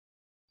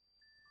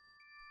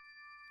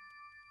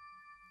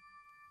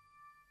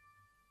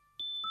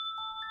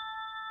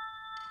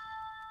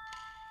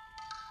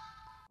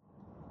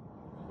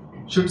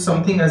Should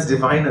something as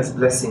divine as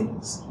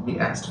blessings be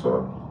asked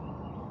for?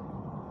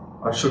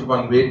 Or should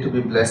one wait to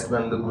be blessed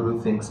when the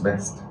Guru thinks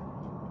best?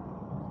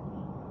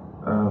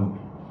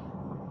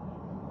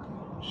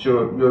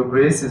 Sure, your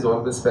grace is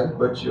always felt,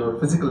 but your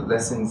physical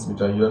blessings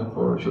which I yearn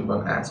for, should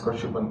one ask or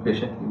should one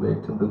patiently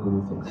wait till the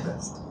Guru thinks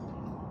best?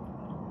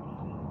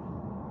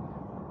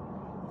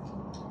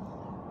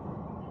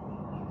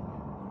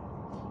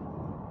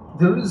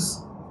 There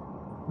is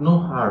no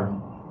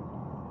harm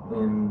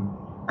in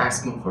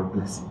asking for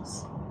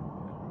blessings.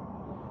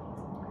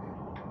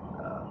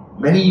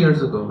 Many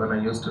years ago, when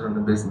I used to run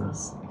a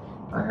business,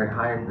 I had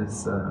hired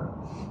this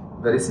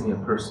very senior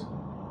person.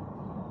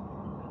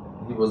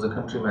 He was a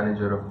country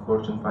manager of a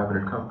Fortune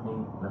 500 company.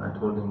 When I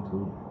told him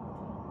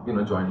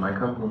to, join my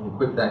company, he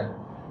quit that,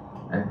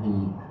 and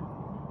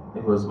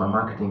he was my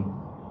marketing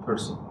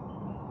person.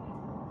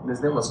 And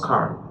his name was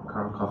Carl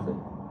Coffin.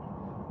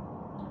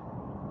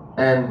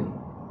 And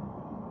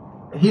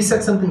he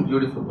said something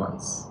beautiful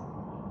once.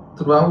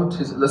 Throughout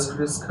his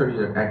illustrious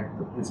career at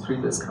his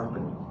previous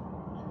company,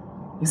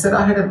 he said,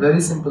 I had a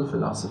very simple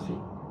philosophy.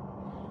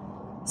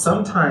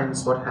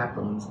 Sometimes what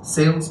happens,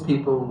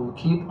 salespeople will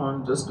keep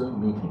on just doing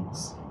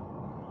meetings.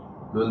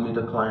 They'll meet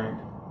a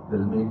client,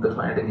 they'll meet the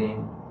client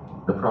again,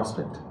 the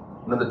prospect,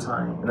 another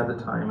time.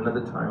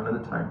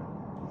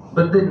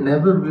 But they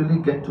never really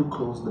get to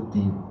close the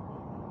deal.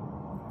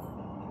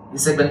 He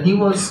said when he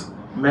was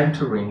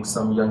mentoring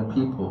some young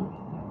people,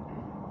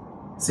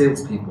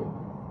 salespeople,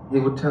 he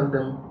would tell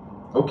them,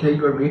 okay,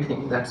 you are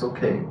meeting, that's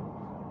okay.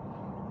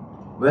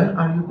 When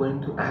are you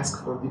going to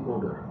ask for the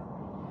order,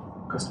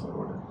 customer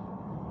order?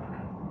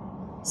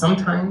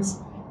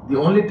 Sometimes the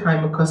only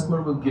time a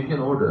customer will give you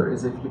an order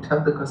is if you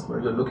tell the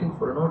customer you're looking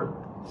for an order.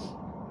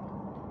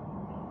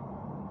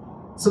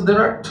 So there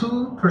are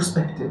two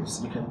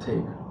perspectives you can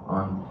take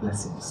on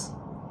blessings.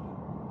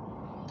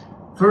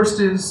 First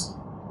is,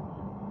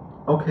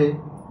 okay,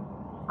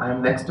 I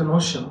am next to an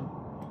ocean,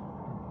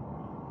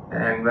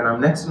 and when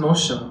I'm next to an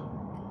ocean,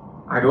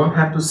 I don't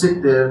have to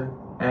sit there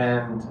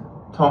and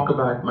talk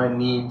about my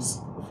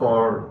needs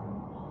for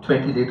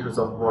 20 liters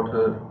of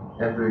water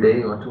every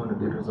day or 200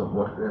 liters of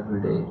water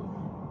every day.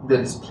 There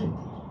is plenty.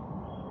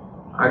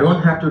 I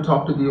don't have to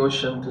talk to the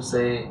ocean to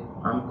say,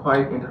 I'm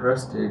quite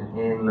interested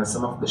in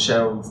some of the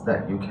shells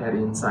that you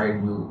carry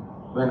inside you.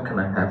 When can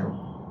I have them?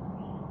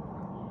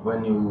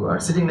 When you are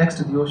sitting next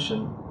to the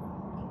ocean,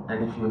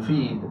 and if you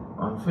feed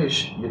on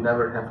fish, you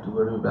never have to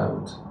worry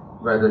about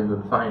whether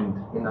you'll find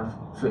enough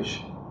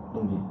fish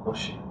in the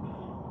ocean.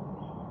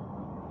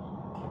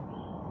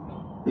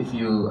 If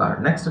you are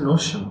next to an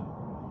ocean,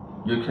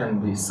 you can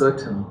be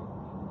certain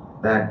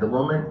that the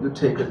moment you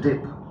take a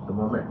dip, the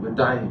moment you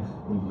dive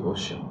in the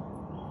ocean,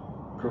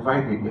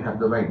 provided you have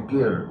the right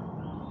gear,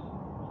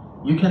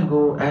 you can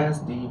go as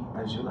deep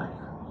as you like.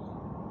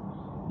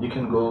 You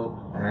can go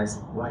as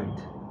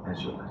wide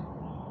as you like.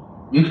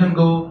 You can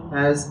go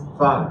as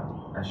far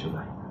as you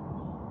like.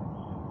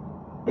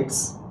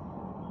 It's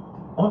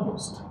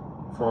almost,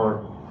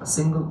 for a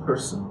single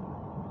person,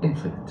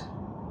 infinite.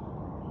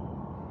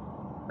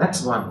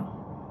 That's one.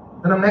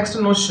 Then I'm next to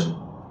an ocean,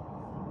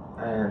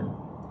 and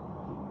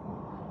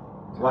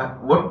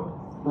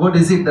what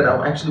is it that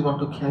I actually want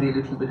to carry a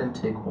little bit and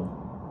take home?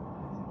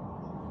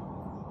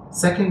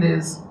 Second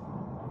is,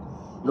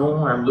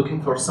 no, I'm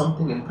looking for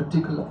something in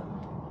particular,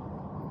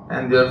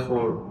 and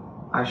therefore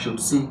I should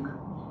seek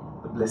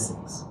the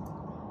blessings.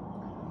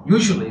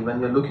 Usually when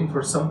you're looking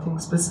for something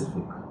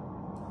specific,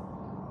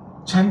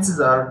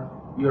 chances are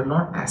you're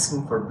not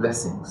asking for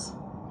blessings.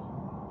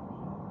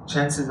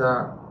 Chances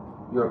are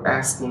you're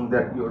asking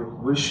that your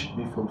wish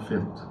be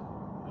fulfilled.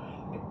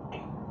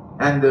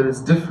 And there is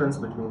difference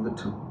between the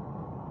two.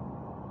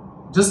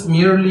 Just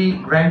merely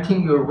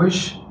granting your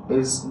wish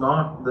is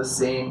not the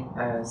same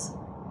as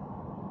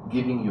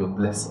giving you a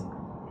blessing.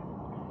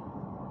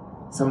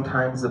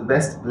 Sometimes the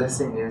best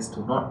blessing is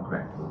to not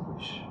grant your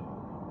wish.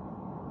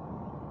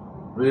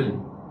 Really.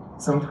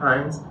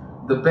 Sometimes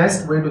the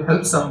best way to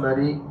help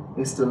somebody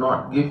is to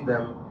not give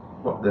them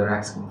what they're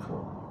asking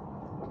for.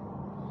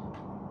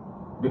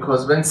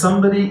 Because when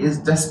somebody is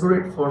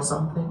desperate for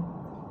something,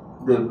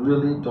 they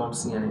really don't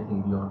see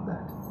anything beyond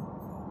that.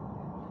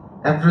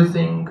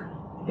 Everything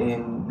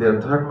in their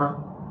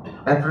dharma,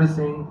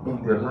 everything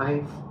in their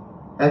life,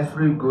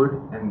 every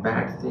good and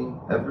bad thing,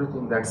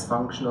 everything that's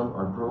functional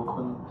or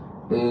broken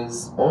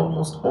is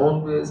almost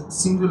always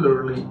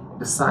singularly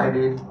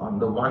decided on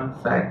the one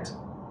fact,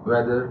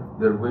 whether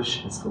their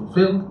wish is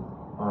fulfilled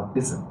or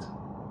isn't.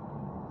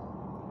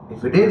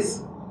 If it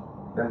is,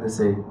 then they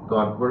say,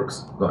 God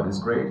works, God is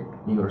great,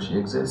 he or she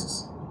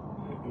exists,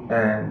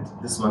 and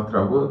this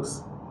mantra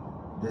works,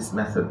 this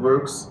method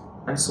works,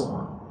 and so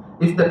on.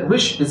 If that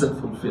wish isn't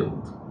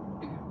fulfilled,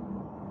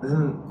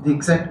 then the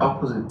exact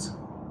opposite.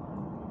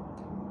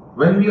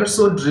 When we are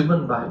so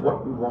driven by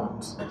what we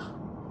want,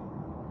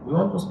 we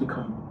almost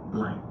become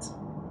blind.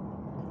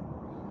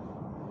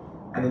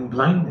 And in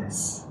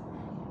blindness,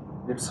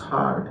 it's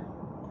hard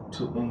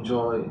to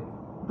enjoy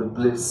the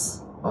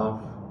bliss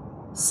of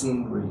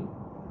scenery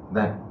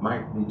that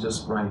might be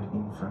just right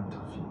in front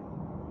of you.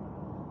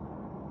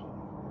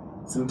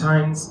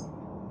 Sometimes,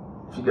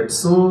 if you get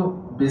so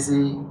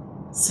busy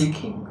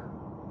seeking,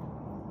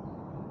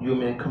 you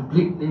may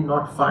completely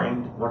not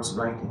find what's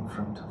right in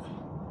front of you.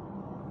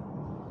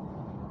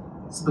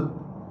 So the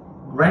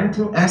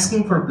granting,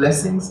 asking for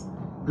blessings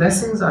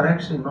are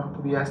actually not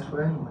to be asked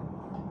for anyway.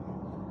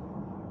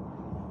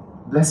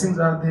 Blessings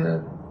are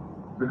there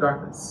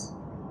regardless.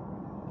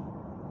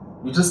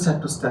 You just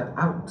have to step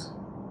out.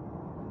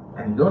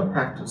 And you don't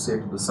have to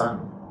say to the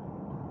sun,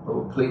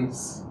 oh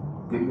please,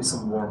 give me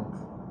some warmth.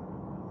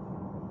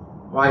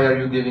 Why are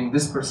you giving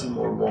this person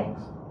more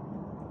warmth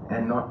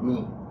and not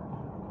me?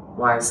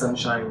 Why is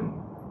sunshine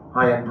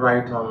high and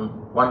bright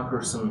on one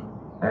person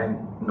and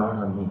not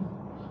on me?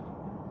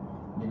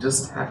 You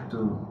just have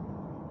to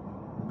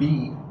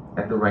be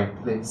at the right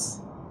place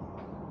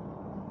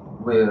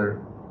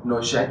where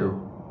no shadow,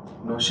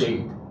 no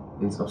shade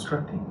is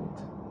obstructing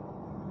it.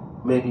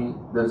 Maybe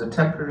there's a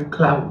temporary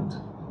cloud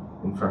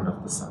in front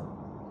of the sun.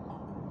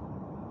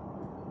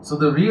 So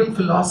the real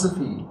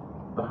philosophy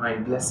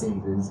behind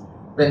blessings is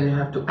when you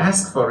have to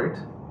ask for it,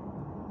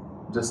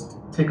 just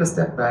take a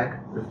step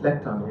back,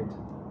 reflect on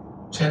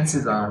it.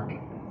 Chances are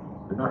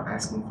you're not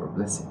asking for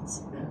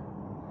blessings.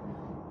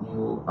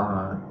 You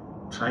are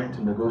trying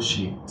to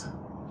negotiate.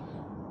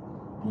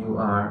 You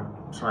are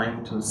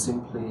trying to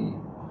simply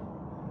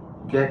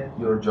get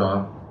your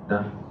job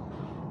done.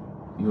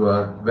 You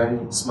are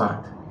very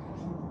smart.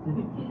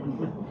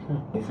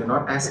 If you're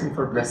not asking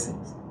for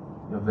blessings,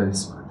 you're very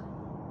smart.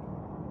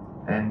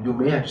 And you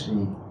may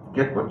actually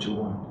get what you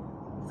want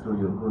through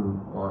your guru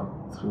or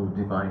through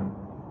divine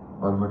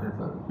or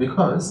whatever,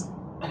 because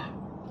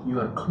you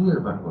are clear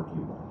about what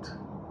you want.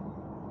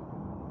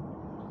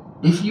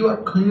 If you are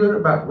clear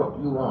about what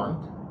you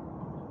want,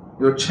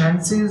 your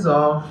chances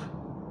of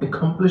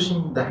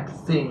accomplishing that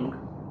thing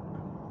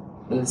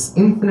is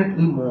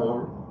infinitely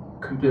more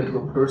compared to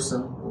a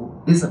person who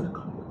isn't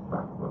clear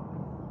about what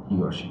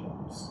he or she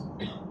wants.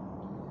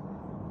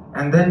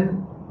 And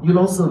then you'll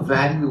also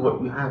value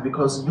what you have,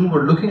 because you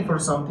were looking for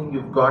something,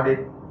 you've got it,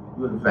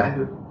 you will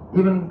value it.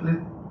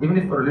 Even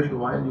if for a little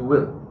while you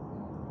will.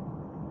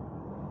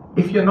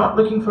 If you're not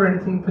looking for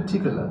anything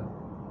particular,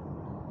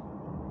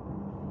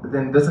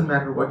 then it doesn't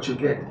matter what you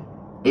get.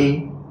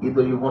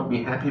 Either you won't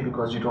be happy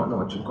because you don't know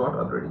what you've got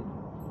already,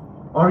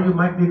 or you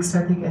might be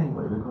ecstatic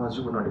anyway because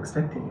you were not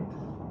expecting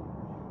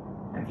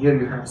it. And here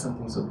you have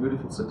something so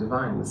beautiful, so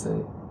divine, you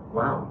say,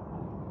 wow,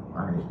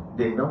 I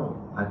didn't know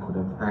I could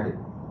have had it,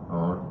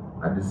 or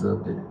I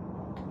deserved it,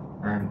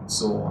 and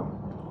so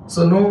on.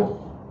 So no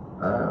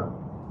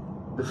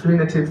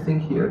definitive thing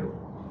here.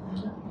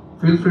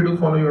 Feel free to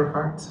follow your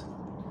heart.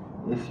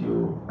 If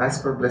you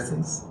ask for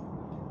blessings,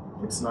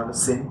 it's not a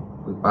sin.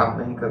 कोई पाप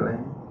नहीं कर रहे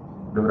हैं,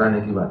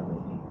 घबराने की बात नहीं.